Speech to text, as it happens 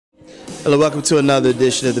Hello, welcome to another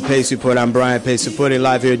edition of the Pace Report. I'm Brian Pace, reporting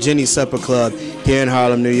live here at Jenny's Supper Club here in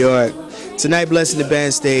Harlem, New York. Tonight, blessing the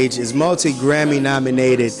band stage is multi-Grammy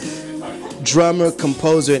nominated drummer,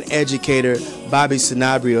 composer, and educator Bobby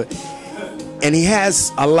Sanabria. And he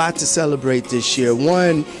has a lot to celebrate this year.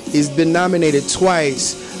 One, he's been nominated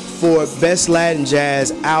twice for Best Latin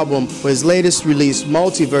Jazz Album for his latest release,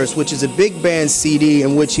 Multiverse, which is a big band CD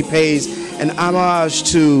in which he pays an homage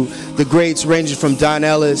to the greats ranging from Don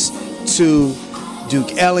Ellis to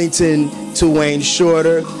Duke Ellington to Wayne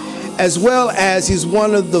Shorter, as well as he's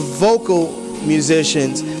one of the vocal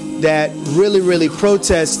musicians that really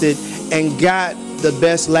protested and got the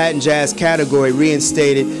Best Latin Jazz Category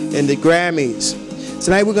reinstated in the Grammys.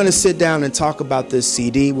 Tonight we're going to sit down and talk about this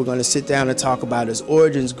CD. We're going to sit down and talk about his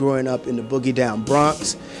origins growing up in the Boogie Down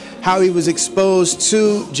Bronx, how he was exposed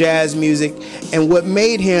to jazz music, and what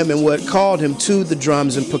made him and what called him to the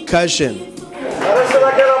drums and percussion.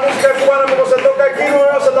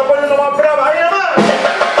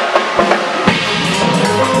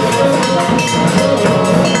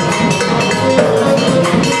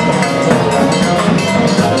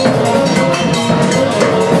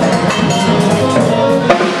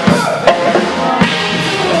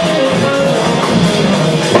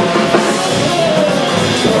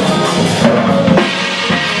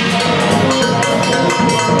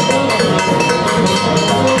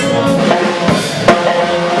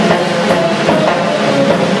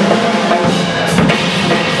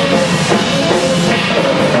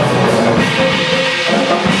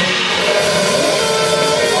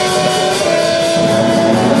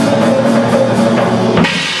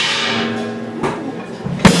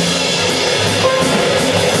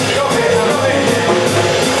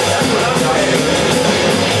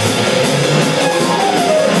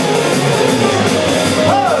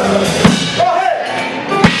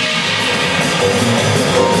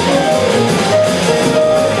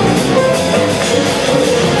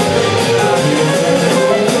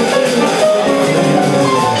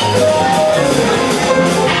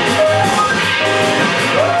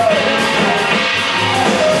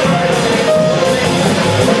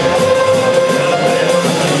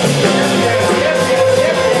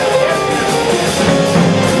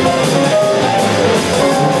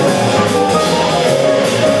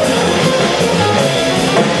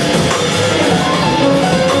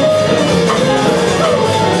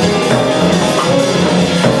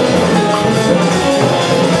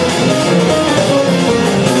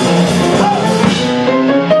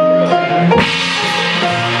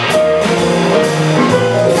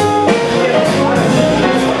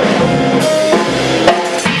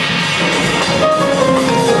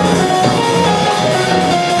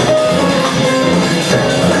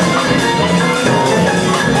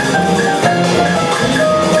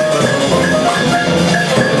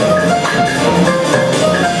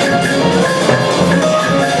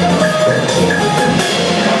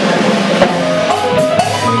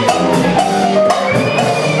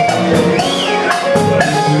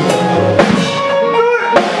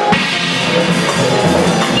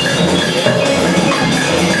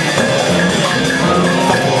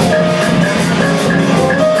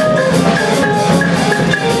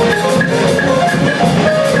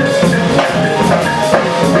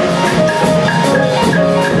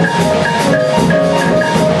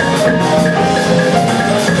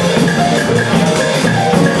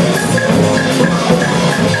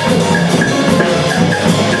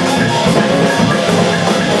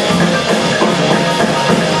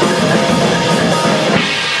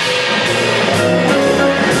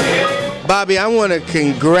 Bobby, I want to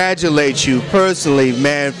congratulate you personally,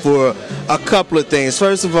 man, for a couple of things.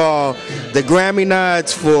 First of all, the Grammy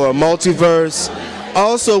nods for Multiverse.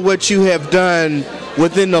 Also, what you have done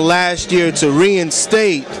within the last year to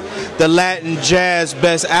reinstate the Latin Jazz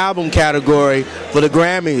Best Album category for the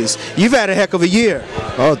Grammys. You've had a heck of a year.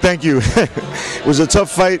 Oh, thank you. It was a tough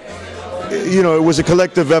fight. You know, it was a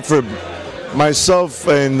collective effort. Myself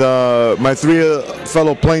and my three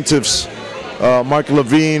fellow plaintiffs, Mark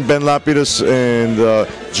Levine, Ben Lapidus, and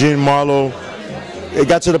Gene Marlowe. It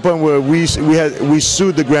got to the point where we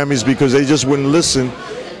sued the Grammys because they just wouldn't listen,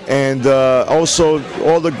 and also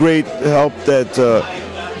all the great help that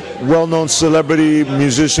well-known celebrity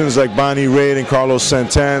musicians like Bonnie Raitt and Carlos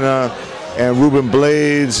Santana and Ruben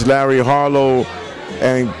Blades, Larry Harlow,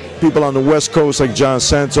 and people on the West Coast like John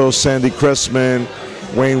Santos, Sandy Cressman,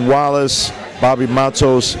 Wayne Wallace, Bobby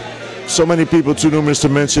Matos. So many people, too numerous to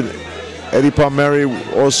mention. Eddie Palmieri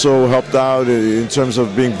also helped out in terms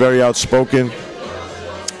of being very outspoken.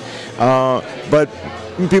 But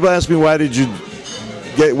people ask me, why did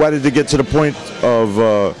it get to the point of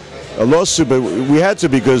a lawsuit, but we had to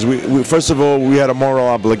because we first of all we had a moral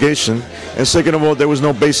obligation, and second of all there was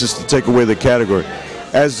no basis to take away the category,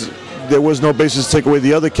 as there was no basis to take away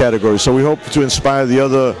the other categories. So we hope to inspire the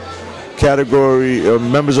other category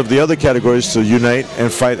members of the other categories to unite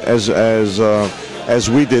and fight as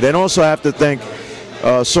we did. And also I have to thank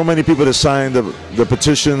so many people that signed the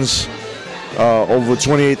petitions, over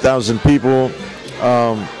 28,000 people,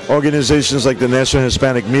 organizations like the National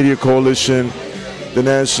Hispanic Media Coalition, the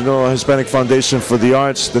National Hispanic Foundation for the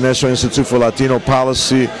Arts, the National Institute for Latino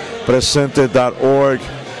Policy, presente.org,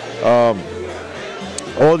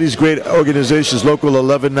 all these great organizations, Local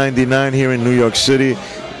 1199 here in New York City,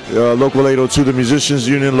 Local 802, the Musicians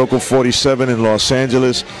Union, Local 47 in Los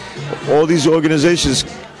Angeles. All these organizations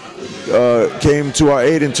came to our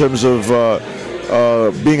aid in terms of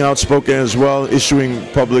being outspoken as well, issuing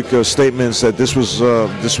public statements that this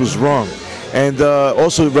was wrong. And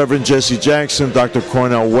also Reverend Jesse Jackson, Dr.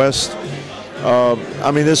 Cornel West.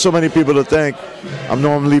 I mean, there's so many people to thank. I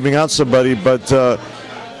know I'm leaving out somebody, but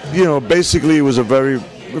you know, basically it was a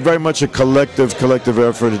very much a collective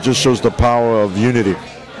effort. It just shows the power of unity.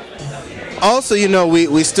 Also, you know,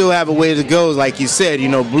 we still have a way to go, like you said, you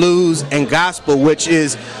know, blues and gospel, which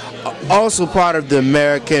is also part of the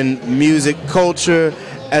American music culture,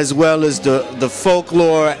 as well as the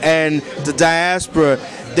folklore and the diaspora.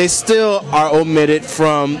 They still are omitted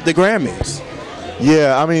from the Grammys.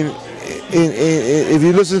 Yeah, I mean, if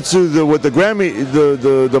you listen to what the Grammy,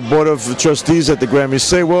 the board of trustees at the Grammys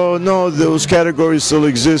say, well, no, those categories still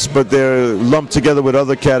exist, but they're lumped together with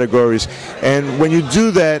other categories. And when you do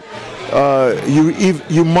that,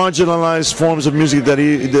 you marginalize forms of music that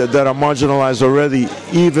are marginalized already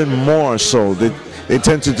even more so. They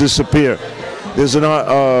tend to disappear. There's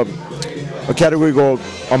a category called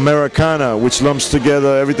Americana, which lumps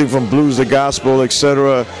together everything from blues to gospel,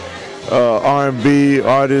 etc., R&B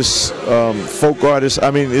artists, folk artists.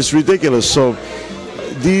 I mean, it's ridiculous. So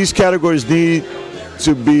these categories need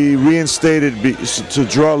to be reinstated to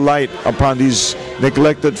draw light upon these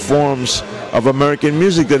neglected forms of American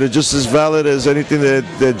music that are just as valid as anything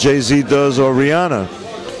that Jay-Z does or Rihanna.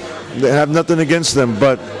 They have nothing against them,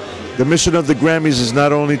 but the mission of the Grammys is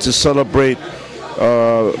not only to celebrate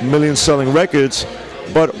million-selling records,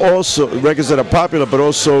 but also records that are popular, but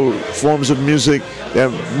also forms of music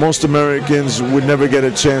that most Americans would never get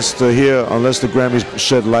a chance to hear unless the Grammys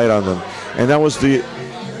shed light on them. And that was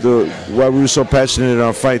why we were so passionate in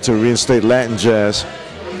our fight to reinstate Latin jazz.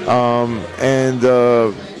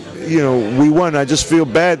 You know, we won. I just feel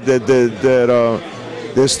bad that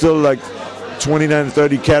there's still like 29 to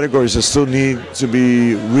 30 categories that still need to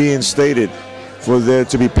be reinstated for there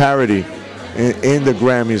to be parity in the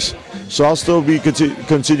Grammys. So I'll still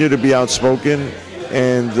continue to be outspoken,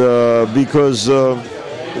 and because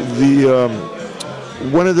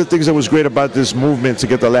one of the things that was great about this movement to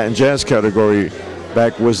get the Latin Jazz category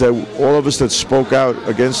back was that all of us that spoke out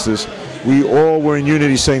against this, we all were in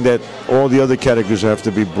unity saying that all the other categories have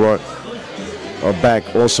to be brought back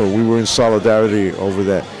also. We were in solidarity over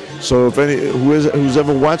that. So if who's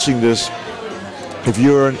ever watching this, if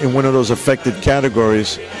you're in one of those affected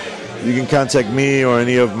categories, you can contact me or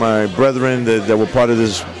any of my brethren that were part of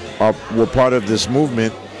this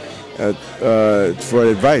movement for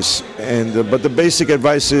advice. And but the basic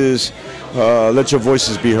advice is let your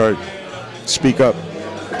voices be heard. Speak up.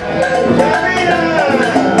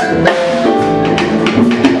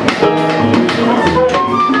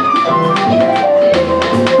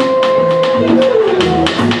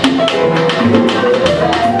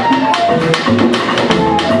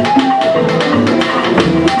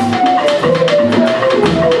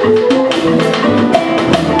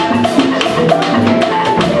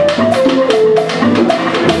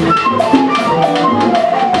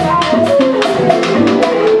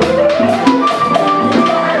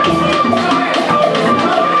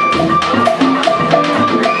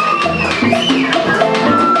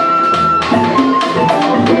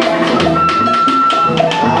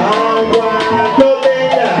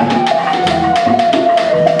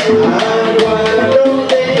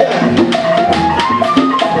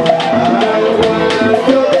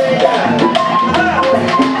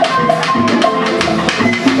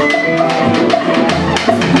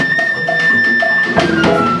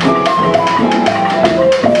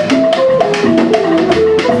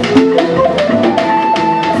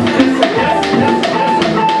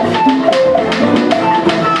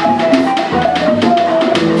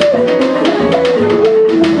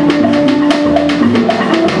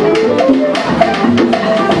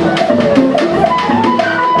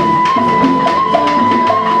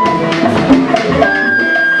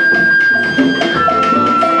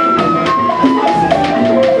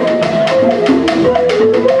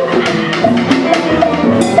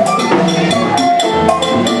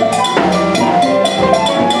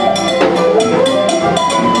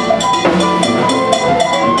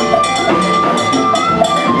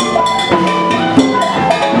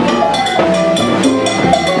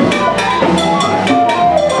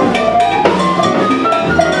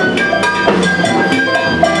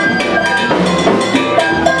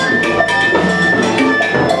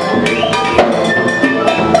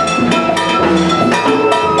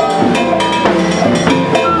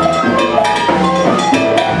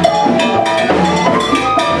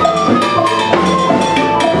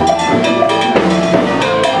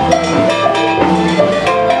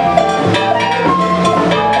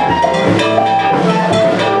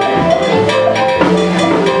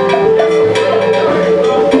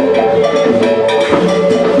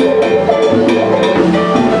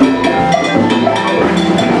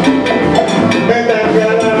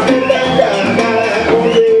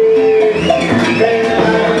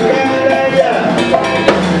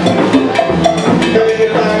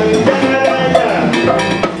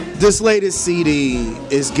 This latest CD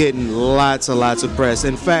is getting lots and lots of press.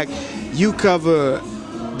 In fact, you cover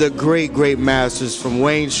the great masters from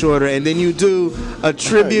Wayne Shorter, and then you do a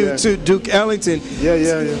tribute to Duke Ellington.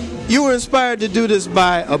 Yeah. You were inspired to do this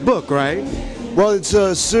by a book, right? Well, it's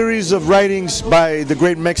a series of writings by the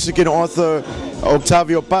great Mexican author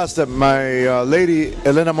Octavio Paz that my lady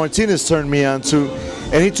Elena Martinez turned me on to.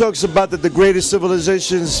 And he talks about that the greatest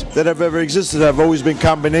civilizations that have ever existed have always been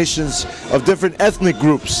combinations of different ethnic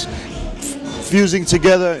groups fusing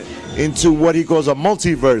together into what he calls a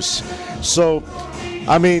multiverse. So,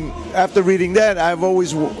 I mean, after reading that, I've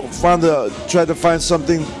always tried to find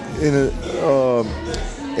something in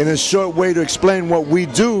a short way to explain what we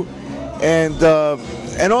do, and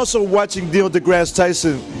also watching Neil deGrasse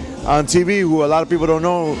Tyson on TV, who a lot of people don't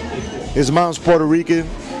know, his mom's Puerto Rican,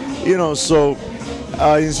 you know, so.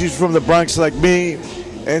 He's from the Bronx like me,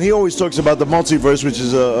 and he always talks about the multiverse, which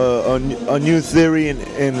is a new theory in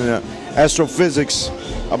astrophysics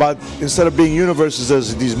about instead of being universes,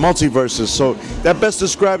 there's these multiverses. So that best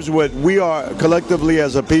describes what we are collectively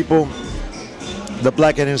as a people, the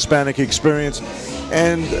Black and Hispanic experience,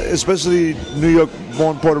 and especially New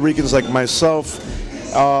York-born Puerto Ricans like myself.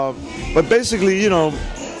 But basically, you know,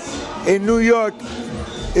 in New York,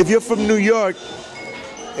 if you're from New York,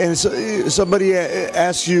 and somebody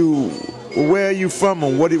asks you, where are you from,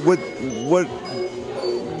 and what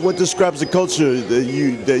describes the culture that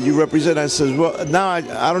you represent? I says, well, now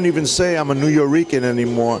I don't even say I'm a New Yorican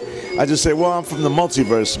anymore. I just say, well, I'm from the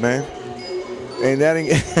multiverse, man. And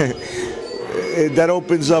that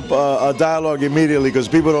opens up a dialogue immediately, because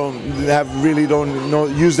people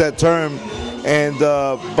don't use that term, and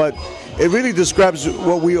but it really describes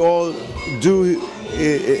what we all do.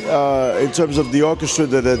 In terms of the orchestra,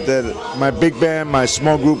 that my big band, my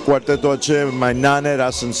small group Cuarteto H, my Nanet,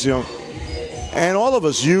 Ascension, and all of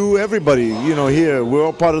us, you, everybody, you know, here, we're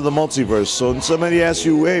all part of the multiverse. So when somebody asks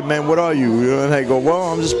you, hey man, what are you? And I go,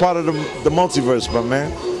 well, I'm just part of the multiverse, my man.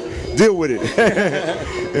 Deal with it.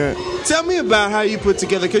 Yeah. Tell me about how you put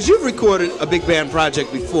together, because you've recorded a big band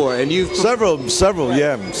project before, and you've several.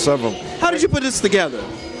 How did you put this together?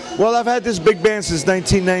 Well, I've had this big band since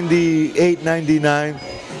 1998, 99,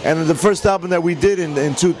 and the first album that we did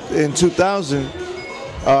in 2000,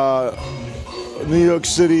 New York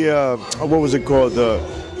City, what was it called?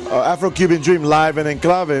 Afro-Cuban Dream Live and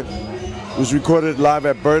Enclave was recorded live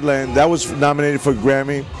at Birdland. That was nominated for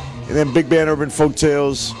Grammy. And then Big Band Urban Folk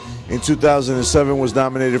Tales in 2007 was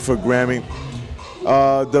nominated for Grammy.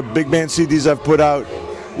 The big band CDs I've put out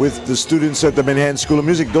with the students at the Manhattan School of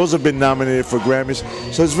Music, those have been nominated for Grammys.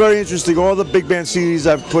 So it's very interesting. All the big band CDs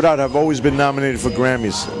I've put out have always been nominated for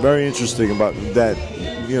Grammys. Very interesting about that,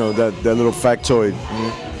 you know, that little factoid.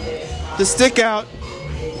 Mm-hmm. The Stick Out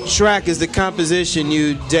track is the composition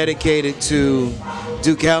you dedicated to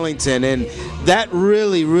Duke Ellington, and that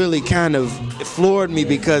really kind of floored me,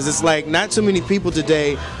 because it's like not too many people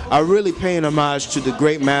today are really paying homage to the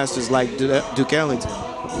great masters like Duke Ellington.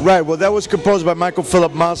 Right, well, that was composed by Michael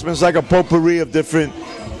Philip Mossman. It's like a potpourri of different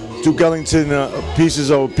Duke Ellington pieces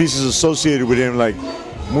or pieces associated with him, like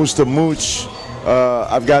Musta Mooch,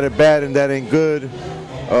 I've Got It Bad and That Ain't Good,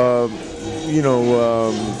 you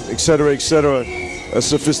know, et cetera,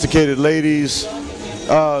 Sophisticated Lady,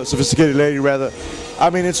 rather. I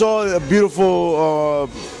mean, it's all a beautiful,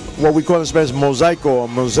 what we call in Spanish, mosaic or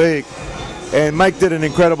mosaic. And Mike did an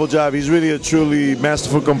incredible job. He's really a truly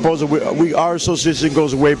masterful composer. Our association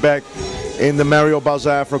goes way back in the Mario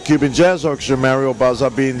Balza Afro-Cuban Jazz Orchestra, Mario Balza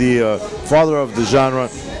being the father of the genre.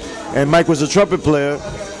 And Mike was a trumpet player,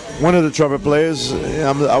 one of the trumpet players.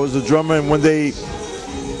 I was the drummer, and one day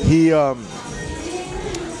he wound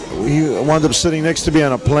up sitting next to me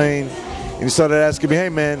on a plane, and he started asking me, hey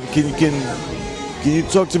man, can you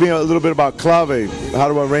talk to me a little bit about clave, how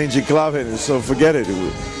to arrange a clave? And so forget it.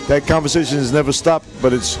 That conversation has never stopped,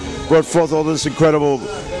 but it's brought forth all this incredible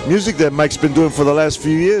music that Mike's been doing for the last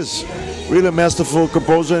few years. Really a masterful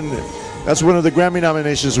composer, and that's one of the Grammy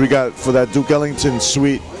nominations we got for that Duke Ellington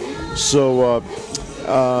suite. So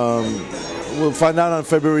we'll find out on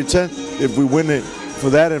February 10th if we win it for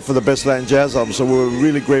that and for the Best Latin Jazz Album. So we're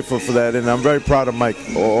really grateful for that, and I'm very proud of Mike,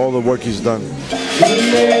 all the work he's done.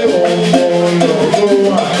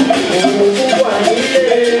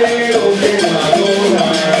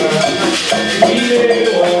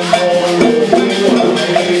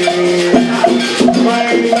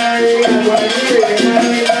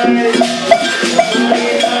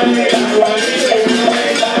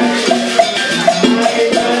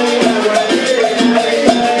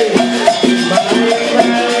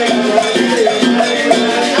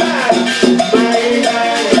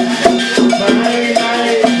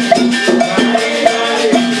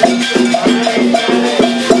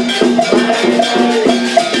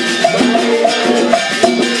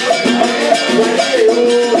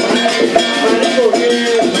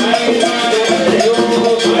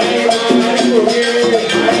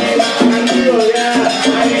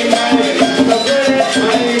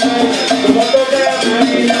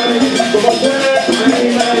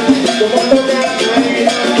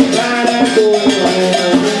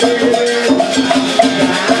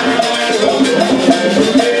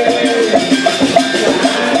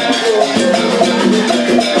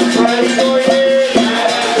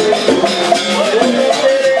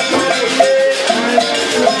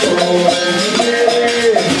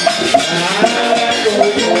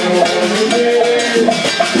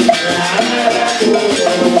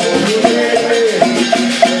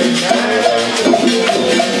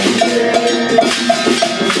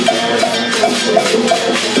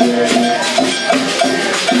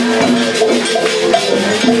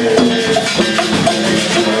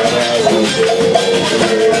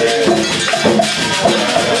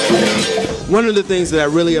 One of the things that I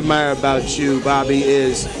really admire about you, Bobby,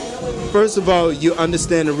 is first of all, you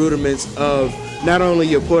understand the rudiments of not only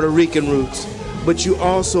your Puerto Rican roots, but you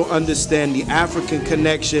also understand the African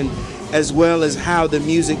connection as well as how the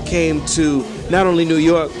music came to not only New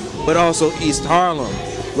York, but also East Harlem.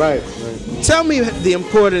 Right. Tell me the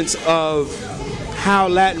importance of how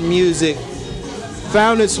Latin music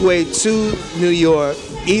found its way to New York,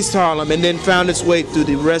 East Harlem, and then found its way through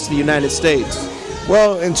the rest of the United States.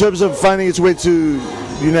 Well, in terms of finding its way to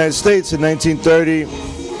the United States in 1930,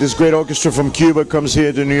 this great orchestra from Cuba comes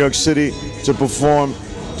here to New York City to perform.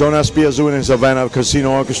 Don Ellis and his Havana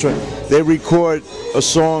Casino Orchestra. They record a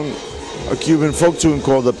song, a Cuban folk tune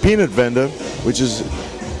called The Peanut Vendor, which is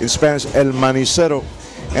in Spanish El Manicero.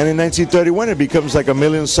 And in 1931, it becomes like a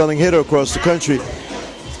million-selling hit across the country.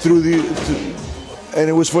 And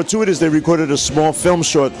it was fortuitous. They recorded a small film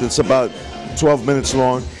short that's about 12 minutes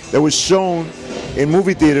long that was shown in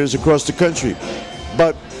movie theaters across the country.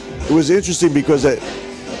 But it was interesting because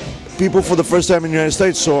people for the first time in the United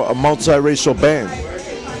States saw a multiracial band.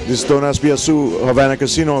 This Don Ellis Havana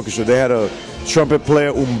Casino Orchestra. They had a trumpet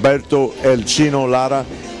player, Humberto El Chino Lara,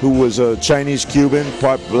 who was a Chinese Cuban,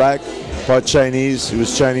 part black, part Chinese. He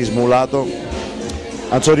was Chinese mulatto.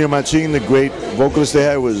 Antonio Machin, the great vocalist they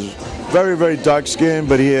had, was very, very dark skinned,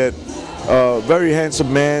 but he had a very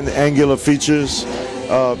handsome man, angular features.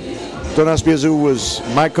 Don Ellis was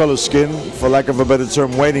my color skin, for lack of a better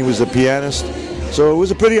term, white. He was the pianist. So it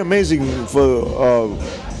was pretty amazing for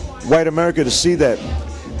white America to see that.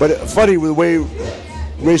 But funny with the way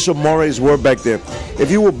racial mores were back then. If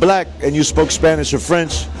you were black and you spoke Spanish or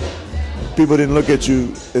French, people didn't look at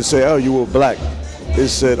you and say, oh, you were black. They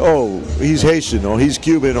said, oh, he's Haitian, or he's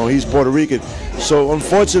Cuban, or he's Puerto Rican. So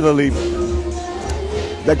unfortunately,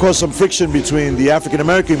 that caused some friction between the African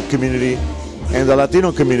American community and the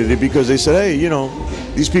Latino community, because they said, hey, you know,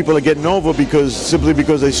 these people are getting over simply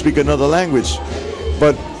because they speak another language.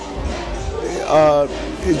 But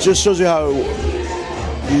it just shows you how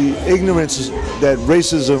the ignorance that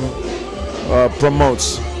racism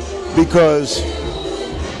promotes. Because,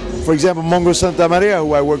 for example, Mongo Santa Maria,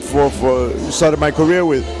 who I worked for started my career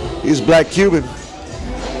with, is black Cuban.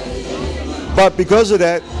 But because of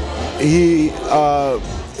that,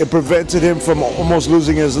 it prevented him from almost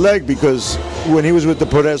losing his leg, because when he was with the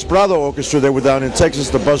Perez Prado Orchestra, they were down in Texas.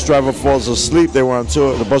 The bus driver falls asleep. They were on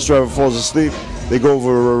tour. The bus driver falls asleep. They go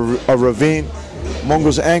over a ravine.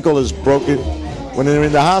 Mongo's ankle is broken. When they're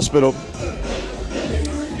in the hospital,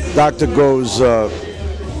 doctor goes, oh,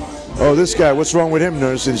 this guy, what's wrong with him,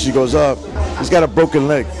 nurse? And she goes, he's got a broken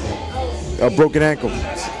leg, a broken ankle.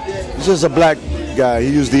 He's just a black guy. He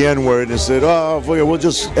used the N-word and said, oh, we'll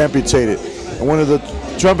just amputate it. And one of the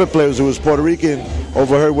trumpet players, who was Puerto Rican,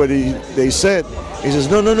 overheard what they said. He says,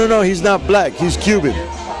 no, he's not black, he's Cuban.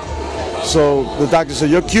 So the doctor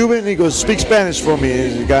said, you're Cuban? He goes, speak Spanish for me.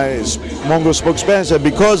 And the guy, Mongo, spoke Spanish, and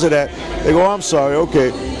because of that, they go, oh, I'm sorry,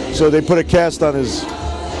 okay. So they put a cast on his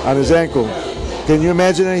ankle. Can you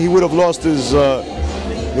imagine that? He would have lost his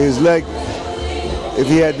leg if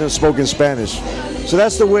he hadn't spoken Spanish. So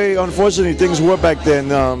that's the way, unfortunately, things were back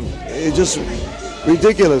then. It's just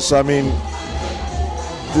ridiculous. I mean,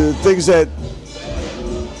 the things that,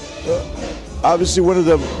 obviously one of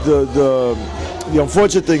the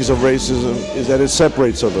unfortunate things of racism is that it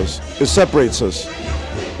separates us. It separates us,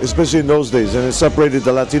 especially in those days, and it separated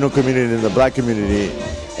the Latino community and the black community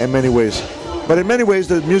in many ways. But in many ways,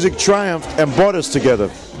 the music triumphed and brought us together,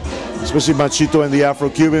 especially Machito and the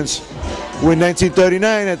Afro-Cubans, who in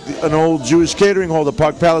 1939 at an old Jewish catering hall, the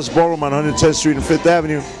Park Palace Ballroom on 110th Street and 5th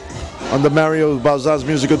Avenue, under Mario Balzan's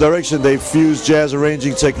musical direction, they fused jazz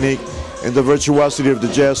arranging technique and the virtuosity of the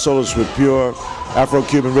jazz solos with pure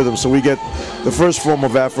Afro-Cuban rhythm. So we get the first form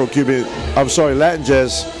of Latin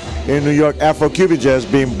jazz in New York, Afro-Cuban jazz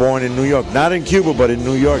being born in New York. Not in Cuba, but in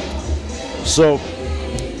New York. So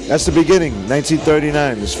that's the beginning,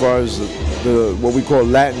 1939, as far as what we call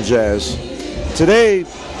Latin jazz. Today,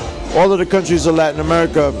 all of the countries of Latin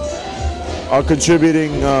America are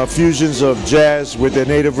contributing fusions of jazz with their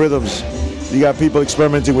native rhythms. You got people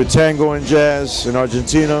experimenting with tango and jazz in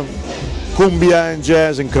Argentina, cumbia and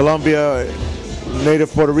jazz in Colombia,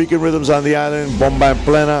 native Puerto Rican rhythms on the island, bomba en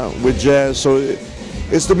plena with jazz. So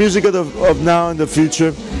it's the music of now and the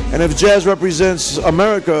future. And if jazz represents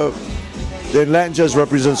America, then Latin jazz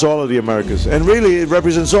represents all of the Americas. And really, it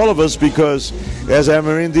represents all of us because it has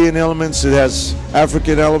Amerindian elements, it has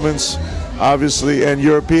African elements, obviously, and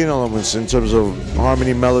European elements in terms of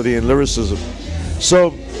harmony, melody, and lyricism.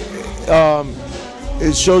 So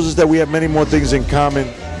it shows us that we have many more things in common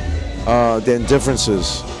than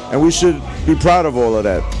differences. And we should be proud of all of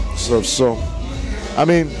that stuff. So, I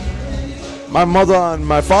mean, my mother on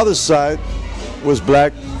my father's side was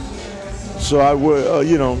black, so I would,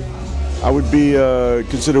 you know, I would be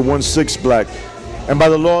considered 1/6 black. And by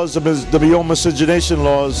the laws, the Beyond Miscegenation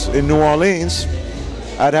laws in New Orleans,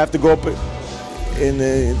 I'd have to go up to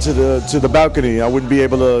the balcony. I wouldn't be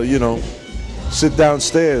able to, you know, sit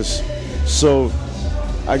downstairs. So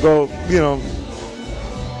I go, you know,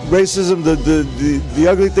 racism, the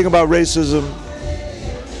ugly thing about racism,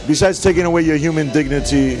 besides taking away your human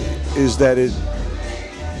dignity, is that it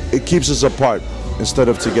keeps us apart instead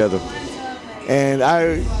of together. And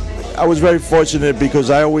I was very fortunate because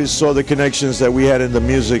I always saw the connections that we had in the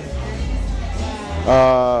music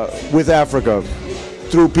with Africa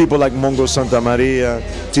through people like Mongo Santamaria,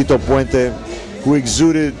 Tito Puente, who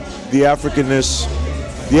exuded the Africanness,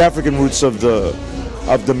 the African roots of the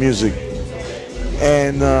music.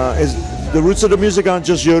 And the roots of the music aren't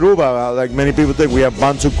just Yoruba, like many people think. We have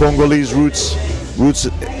Bantu Congolese roots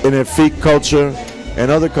in Efik culture and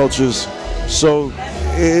other cultures. So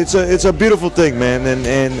it's a beautiful thing, man.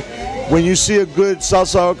 And when you see a good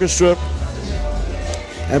salsa orchestra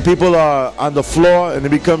and people are on the floor and it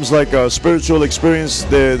becomes like a spiritual experience,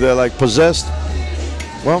 they're like possessed.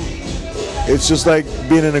 Well, it's just like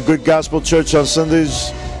being in a good gospel church on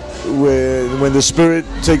Sundays, when the Spirit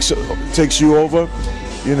takes you over.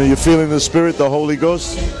 You know, you're feeling the Spirit, the Holy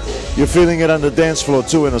Ghost. You're feeling it on the dance floor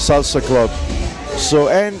too in a salsa club. So,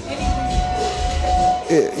 and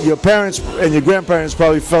your parents and your grandparents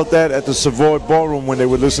probably felt that at the Savoy Ballroom when they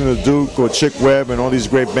would listen to Duke or Chick Webb and all these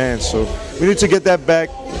great bands. So we need to get that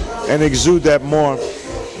back and exude that more.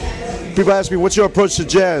 People ask me, what's your approach to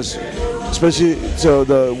jazz? Especially to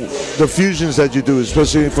the fusions that you do,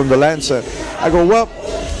 especially from the Latin side. I go, well,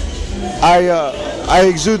 I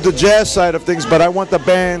exude the jazz side of things, but I want the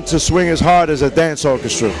band to swing as hard as a dance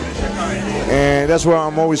orchestra. And that's where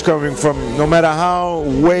I'm always coming from, no matter how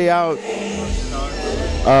way out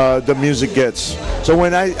the music gets. So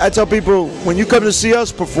when I tell people, when you come to see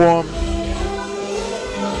us perform,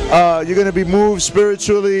 you're going to be moved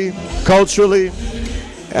spiritually, culturally,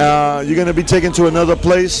 you're going to be taken to another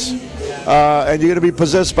place, and you're going to be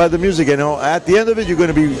possessed by the music. And at the end of it, you're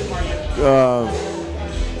going to be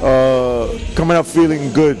coming up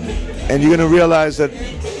feeling good, and you're going to realize that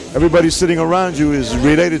everybody sitting around you is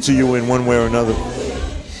related to you in one way or another.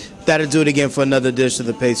 That'll do it again for another edition of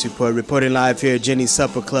the Pace Report. Reporting live here at Jenny's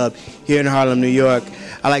Supper Club here in Harlem, New York.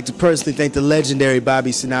 I'd like to personally thank the legendary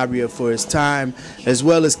Bobby Sanabria for his time, as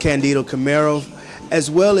well as Candido Camaro,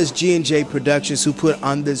 as well as G&J Productions, who put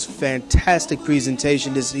on this fantastic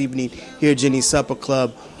presentation this evening here at Jenny's Supper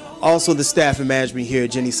Club. Also the staff and management here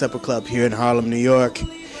at Jenny's Supper Club here in Harlem, New York.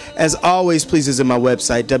 As always, please visit my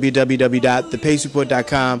website,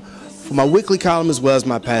 www.thepacereport.com, for my weekly column as well as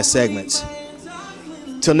my past segments.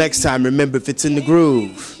 Till next time, remember, if it's in the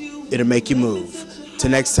groove, it'll make you move.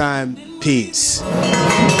 Till next time, peace.